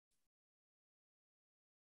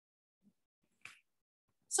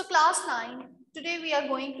So class 9, today we are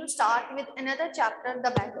going to start with another chapter,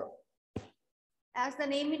 the beggar. As the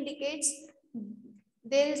name indicates,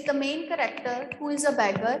 there is the main character who is a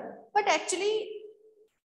beggar, but actually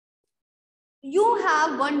you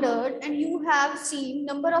have wondered and you have seen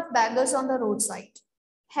number of beggars on the roadside.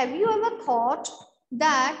 Have you ever thought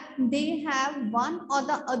that they have one or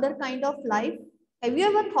the other kind of life? Have you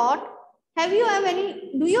ever thought, do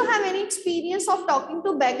you have any experience of talking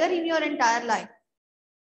to beggar in your entire life?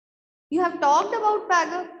 You have talked about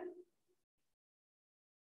beggar.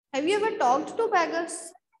 Have you ever talked to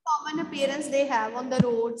beggars? Common appearance they have on the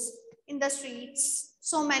roads, in the streets.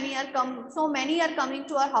 So many are coming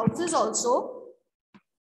to our houses also.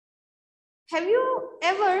 Have you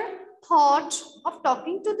ever thought of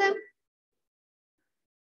talking to them?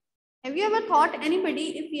 Have you ever thought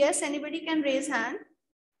anybody? If yes, anybody can raise hand.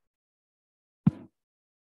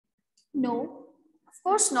 No, of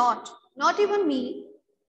course not. Not even me.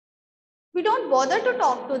 We don't bother to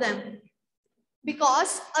talk to them.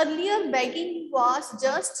 Because earlier begging was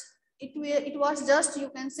just, it was just, you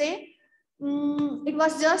can say, it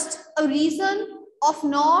was just a reason of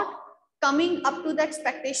not coming up to the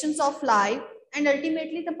expectations of life, and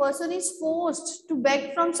ultimately the person is forced to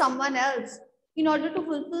beg from someone else in order to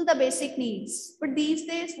fulfill the basic needs. But these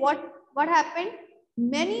days, what happened?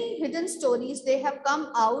 Many hidden stories, they have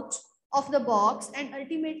come out of the box, and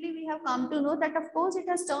ultimately we have come to know that of course it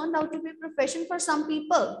has turned out to be a profession for some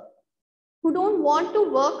people who don't want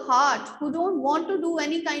to work hard, who don't want to do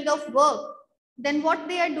any kind of work. Then what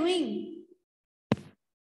they are doing?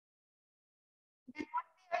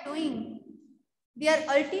 They are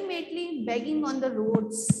ultimately begging on the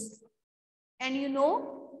roads. And you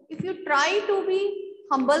know, if you try to be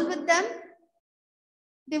humble with them,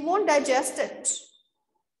 they won't digest it.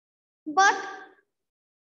 But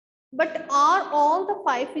are all the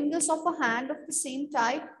 5 fingers of a hand of the same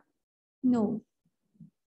type? No,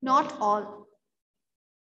 not all.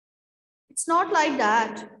 It's not like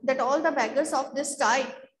that all the beggars of this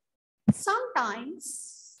type.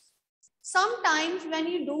 Sometimes when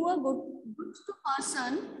you do a good to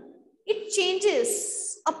person, it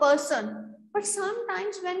changes a person. But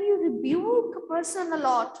sometimes when you rebuke a person a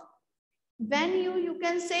lot, when you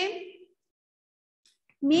can say,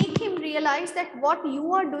 make him realize that what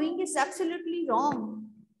you are doing is absolutely wrong.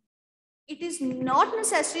 It is not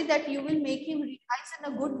necessary that you will make him realize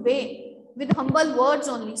in a good way with humble words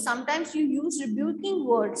only. Sometimes you use rebuking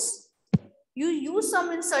words. You use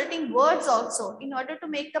some insulting words also in order to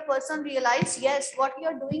make the person realize, yes, what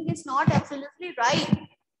you're doing is not absolutely right.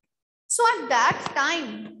 So at that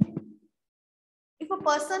time, if a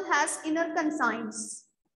person has inner conscience,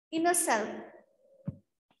 inner self,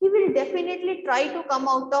 he will definitely try to come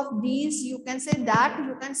out of these, you can say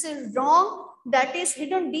wrong that is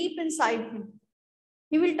hidden deep inside him.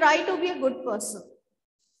 He will try to be a good person.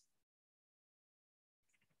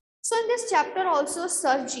 So in this chapter also,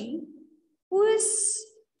 Sarji, who is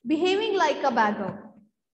behaving like a beggar.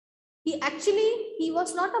 He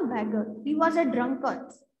was not a beggar. He was a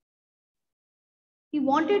drunkard. He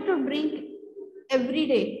wanted to drink every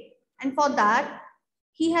day. And for that,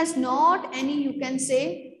 he has not any, you can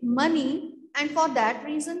say, money. And for that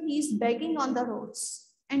reason, he is begging on the roads.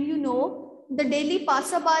 And you know, the daily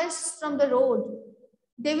passerbys from the road,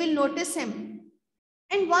 they will notice him.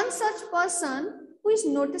 And one such person who is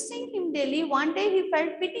noticing him daily, one day he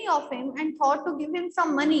felt pity of him and thought to give him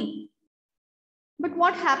some money. But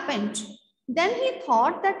what happened? Then he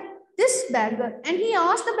thought that this beggar, and he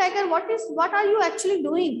asked the beggar, what are you actually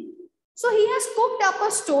doing? So he has cooked up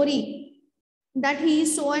a story that he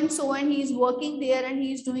is so and he is working there and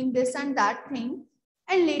he is doing this and that thing.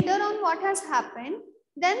 And later on, what has happened?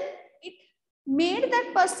 Then it made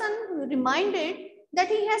that person reminded that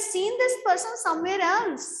he has seen this person somewhere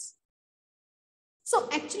else. So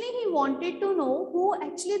actually he wanted to know who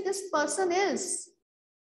actually this person is.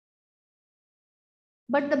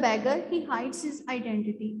 But the beggar, he hides his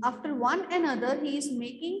identity. After one another, he is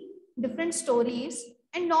making different stories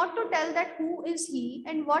and not to tell that who is he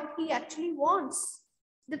and what he actually wants.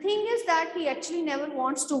 The thing is that he actually never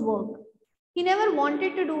wants to work. He never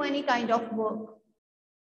wanted to do any kind of work.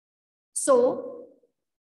 So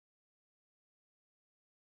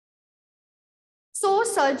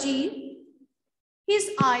Sarji,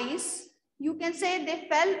 his eyes, you can say they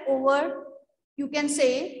fell over, you can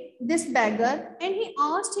say, this beggar, and he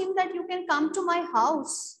asked him that you can come to my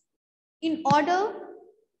house in order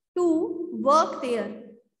to work there.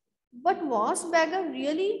 But was beggar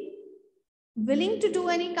really willing to do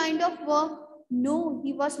any kind of work? No,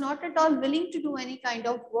 he was not at all willing to do any kind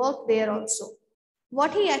of work there also.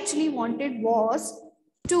 What he actually wanted was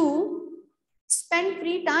to spend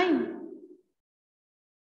free time.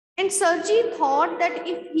 And Sarji thought that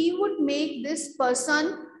if he would make this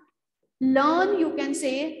person learn, you can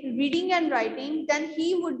say, reading and writing, then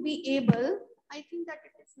he would be able, I think that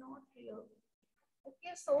it is not clear.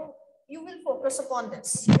 Okay, so you will focus upon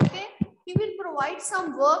this. Okay, he will provide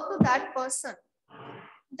some work to that person.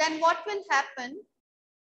 Then what will happen?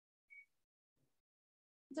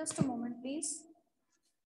 Just a moment, please.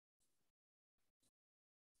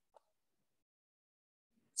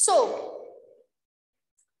 So,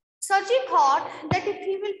 Saji thought that if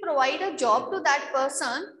he will provide a job to that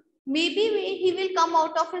person, maybe he will come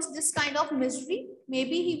out of this kind of misery.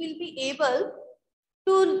 Maybe he will be able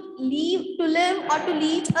to live or to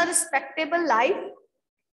lead a respectable life.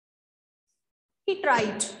 He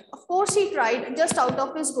tried. Of course, he tried just out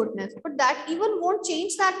of his goodness. But that even won't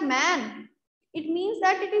change that man. It means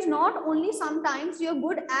that it is not only sometimes your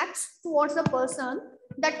good acts towards the person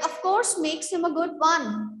that of course makes him a good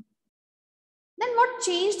one. Then what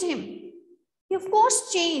changed him? He of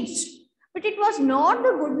course changed. But it was not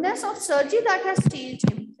the goodness of Sergi that has changed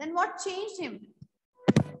him. Then what changed him?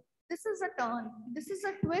 This is a turn. This is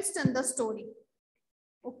a twist in the story.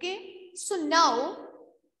 Okay. So now,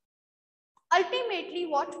 ultimately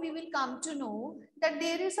what we will come to know that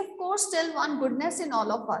there is of course still one goodness in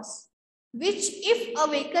all of us, which if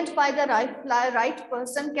awakened by the right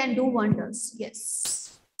person can do wonders.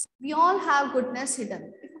 Yes, we all have goodness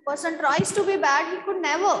hidden. If a person tries to be bad, he would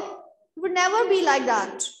never be like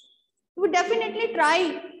that. He would definitely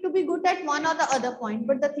try to be good at one or the other point.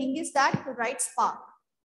 But the thing is that the right spark,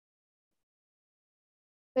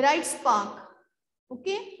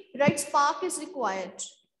 okay, right spark is required.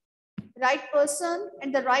 Right person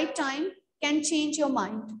at the right time can change your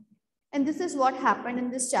mind. And this is what happened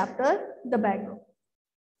in this chapter, The Beggar.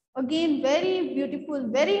 Again, very beautiful,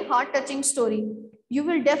 very heart-touching story. You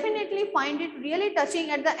will definitely find it really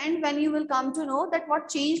touching at the end when you will come to know that what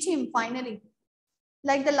changed him finally.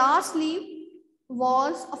 Like the last leaf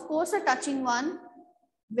was, of course, a touching one,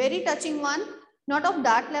 very touching one, not of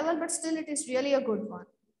that level, but still it is really a good one.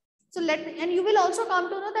 So and you will also come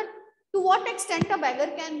to know that to what extent a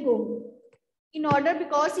beggar can go in order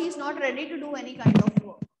because he is not ready to do any kind of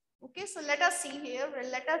work. Okay, so let us see here.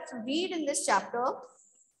 Let us read in this chapter,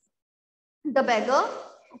 The Beggar.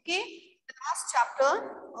 Okay, the last chapter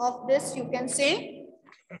of this, you can say,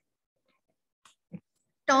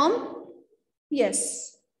 term.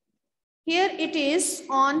 Yes, here it is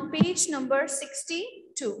on page number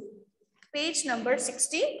 62. Page number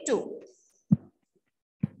 62.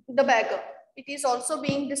 The Beggar. It is also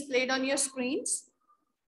being displayed on your screens.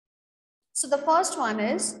 So the first one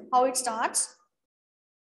is how it starts.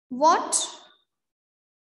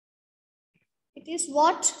 It is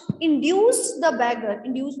what induced the beggar.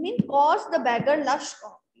 Induce means caused the beggar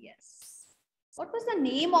Lashkov. Yes. What was the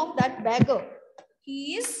name of that beggar?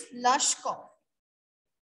 He is Lashkov.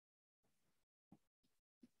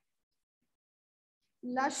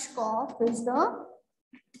 Lashkov is the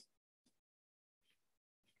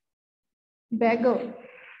beggar.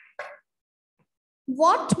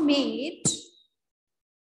 What made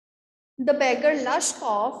the beggar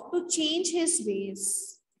Lashkov to change his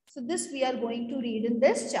ways? So this we are going to read in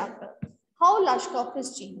this chapter. How Lashkov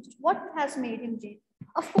is changed. What has made him change?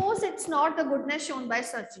 Of course, it's not the goodness shown by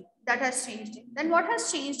Sergi that has changed him. Then what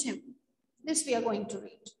has changed him? This we are going to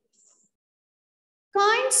read.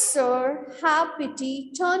 Kind sir, have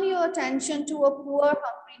pity, turn your attention to a poor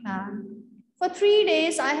hungry man. For 3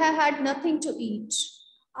 days I have had nothing to eat.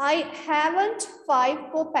 I haven't 5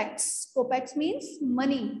 kopecks. Kopecks means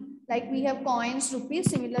money. Like we have coins, rupees,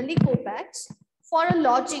 similarly kopecks. For a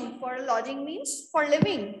lodging. For a lodging means for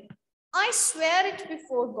living. I swear it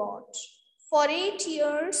before God. For 8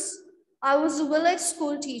 years, I was a village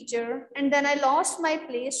school teacher and then I lost my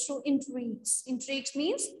place through intrigues. Intrigues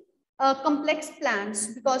means complex plans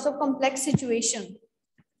because of complex situation.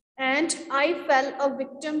 And I fell a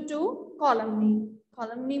victim to calumny.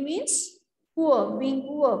 Calumny means poor, being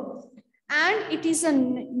poor. And it is a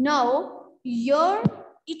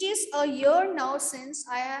year now since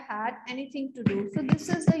I have had anything to do. So this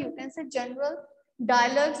is the, you can say, general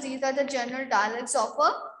dialogues. These are the general dialogues of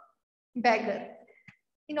a beggar.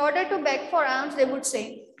 In order to beg for alms, they would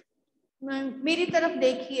say, मेरी तरफ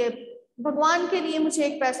देखिए, भगवान के लिए मुझे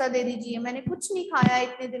एक पैसा दे दीजिए, मैंने कुछ नहीं खाया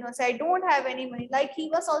इतने दिनों से, I don't have any money. Like he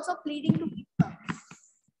was also pleading to people.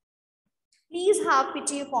 Please have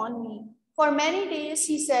pity upon me. For many days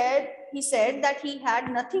he said that he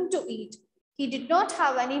had nothing to eat. He did not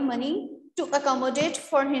have any money to accommodate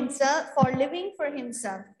for himself, for living for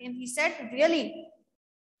himself. And he said, really,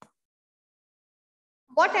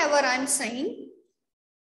 whatever I'm saying,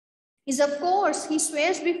 is, of course, he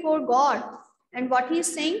swears before God. And what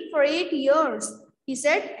he's saying, for 8 years, he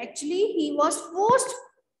said actually he was forced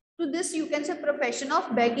to this, you can say, profession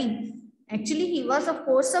of begging. Actually, he was, of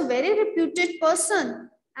course, a very reputed person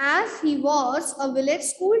as he was a village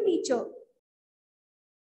school teacher.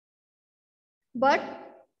 But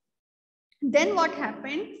then what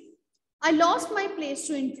happened? I lost my place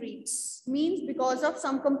to intrigues. Means because of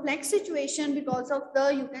some complex situation, because of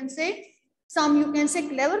the, you can say,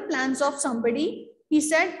 clever plans of somebody. He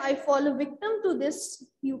said, I fall a victim to this,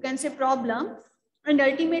 you can say, problem. And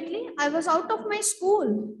ultimately, I was out of my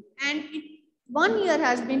school. And 1 year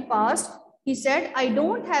has been passed. He said, I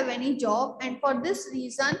don't have any job. And for this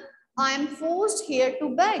reason, I am forced here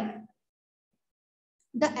to beg.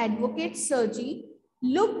 The advocate Sergi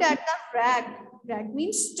looked at the rag. Rag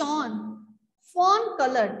means torn, fawn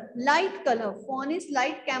colored, light color. Fawn is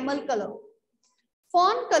light camel color.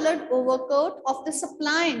 Fawn colored overcoat of the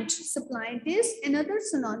suppliant. Suppliant is another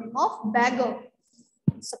synonym of beggar.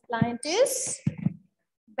 Suppliant is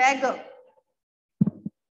beggar.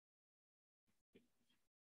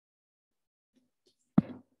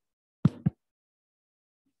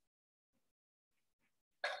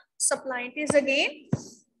 Suppliant is again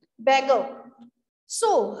beggar.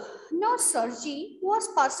 So now Sergi, who was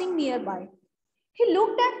passing nearby, he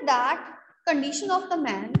looked at that condition of the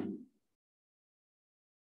man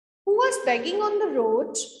who was begging on the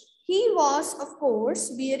road. He was, of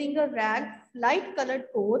course, wearing a rag, light colored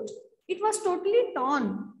coat. It was totally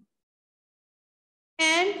torn.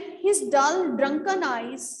 And his dull, drunken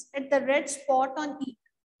eyes at the red spot on each,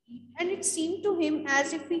 and it seemed to him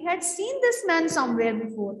as if he had seen this man somewhere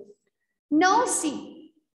before. Now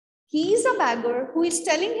see, he is a beggar who is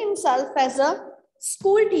telling himself as a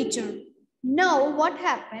school teacher. Now what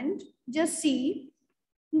happened? Just see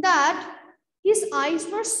that his eyes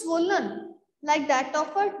were swollen like that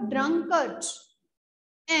of a drunkard.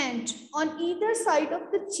 And on either side of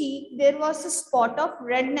the cheek, there was a spot of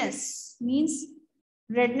redness.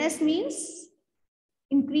 Redness means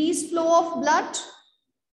increased flow of blood.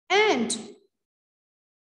 And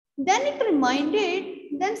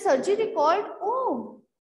then Sergi recalled, oh,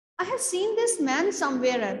 I have seen this man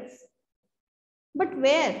somewhere else. But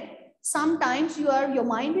where? Sometimes your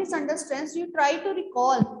mind is under stress. You try to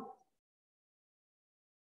recall.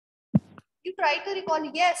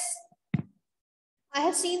 Yes, I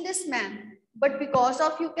have seen this man. But because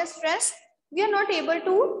of stress, we are not able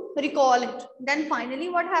to recall it. Then finally,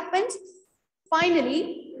 what happens?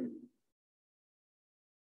 Finally,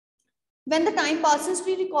 when the time passes,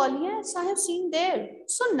 we recall, yes, I have seen there.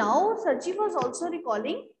 So now Sergi was also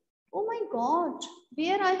recalling, oh my God,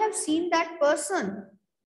 where I have seen that person,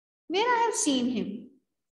 where I have seen him.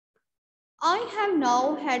 I have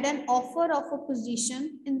now had an offer of a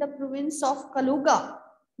position in the province of Kaluga.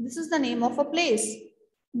 This is the name of a place.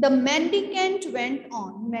 The mendicant went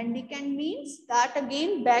on. Mendicant means that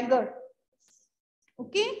again beggar.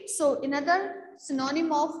 Okay, so another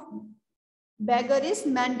synonym of beggar is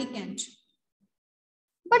mendicant.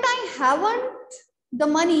 But I haven't the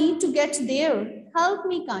money to get there. Help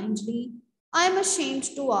me kindly. I am ashamed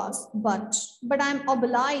to ask, but I am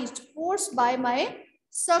obliged, forced by my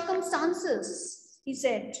circumstances, he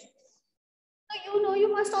said. So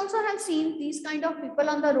you must also have seen these kind of people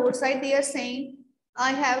on the roadside. They are saying,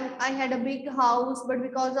 I had a big house, but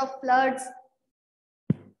because of floods,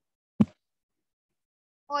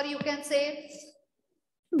 or you can say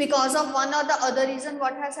because of one or the other reason,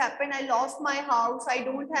 what has happened, I lost my house, I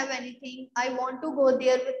don't have anything, I want to go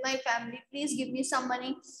there with my family, please give me some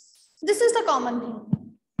money. This is the common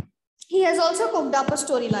thing. He has also cooked up a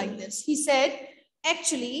story like this. He said,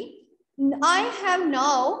 actually, I have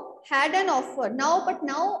now had an offer.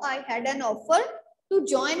 Now I had an offer to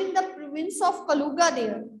join in the province of Kaluga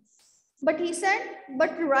there. But he said,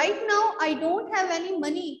 but right now I don't have any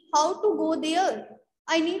money. How to go there?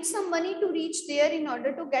 I need some money to reach there in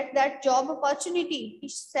order to get that job opportunity. He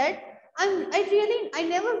said, I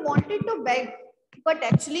never wanted to beg, but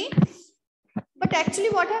actually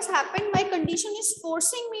what has happened, my condition is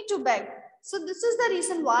forcing me to beg. So this is the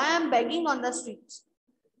reason why I am begging on the streets.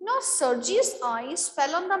 Now Sergi's eyes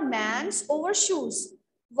fell on the man's overshoes,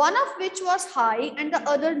 one of which was high and the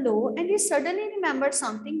other low, and he suddenly remembered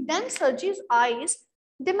something. Then Sergi's eyes,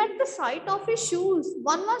 they met the sight of his shoes.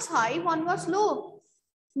 One was high, one was low.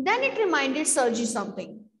 Then it reminded Sergi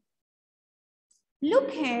something.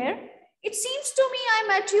 Look here, it seems to me I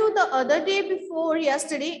met you the other day before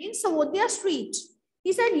yesterday in Savodhya Street.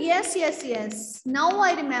 He said, yes. Now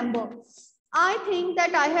I remember. I think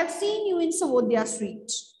that I have seen you in Savodhya Street.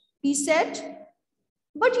 He said,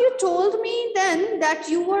 But you told me then that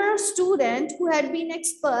you were a student who had been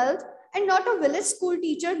expelled and not a village school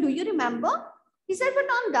teacher. Do you remember? He said, but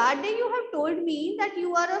on that day you have told me that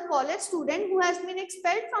you are a college student who has been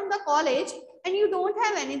expelled from the college and you don't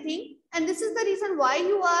have anything. And this is the reason why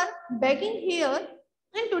you are begging here.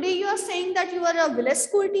 And today you are saying that you are a village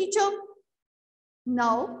school teacher.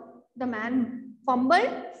 Now the man fumbled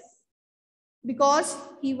because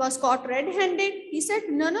he was caught red-handed. He said,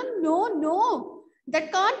 no, no, no, no.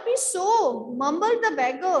 That can't be so, mumbled the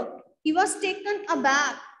beggar. He was taken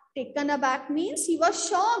aback. Taken aback means he was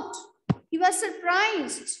shocked. He was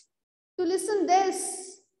surprised to listen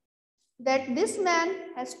this, that this man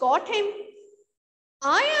has caught him.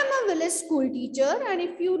 I am a village school teacher, and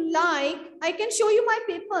if you like, I can show you my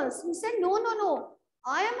papers. He said, no, no, no.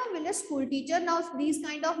 I am a village school teacher. Now, these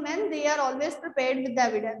kind of men, they are always prepared with the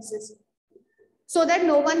evidences so that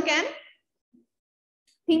no one can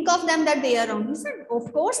think of them that they are wrong. He said,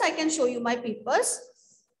 of course, I can show you my papers.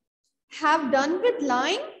 Have done with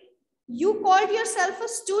lying. You called yourself a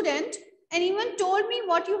student and even told me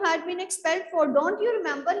what you had been expelled for. Don't you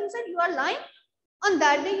remember? He said, you are lying. On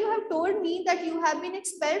that day, you have told me that you have been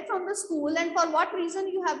expelled from the school, and for what reason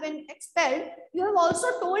you have been expelled, you have also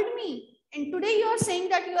told me. And today you are saying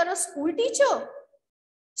that you are a school teacher.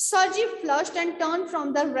 Saji flushed and turned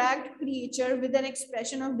from the ragged creature with an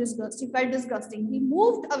expression of disgust. He felt disgusting. He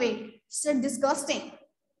moved away. He said, disgusting.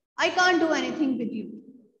 I can't do anything with you.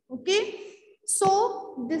 Okay.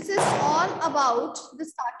 So this is all about the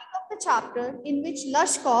starting of the chapter in which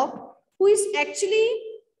Lashkov, who is actually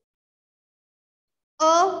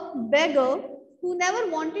a beggar who never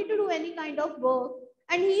wanted to do any kind of work,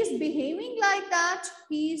 and he is behaving like that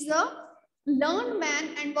he is a learned man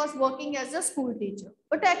and was working as a school teacher.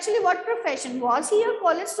 But actually, what profession? Was he a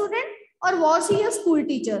college student or was he a school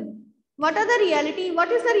teacher? What is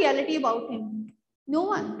the reality about him? No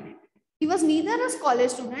one. He was neither a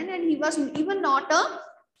college student and he was even not a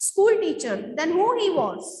school teacher. Then who he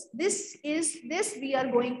was? This we are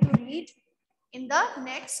going to read in the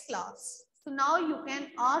next class. So now you can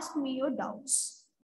ask me your doubts.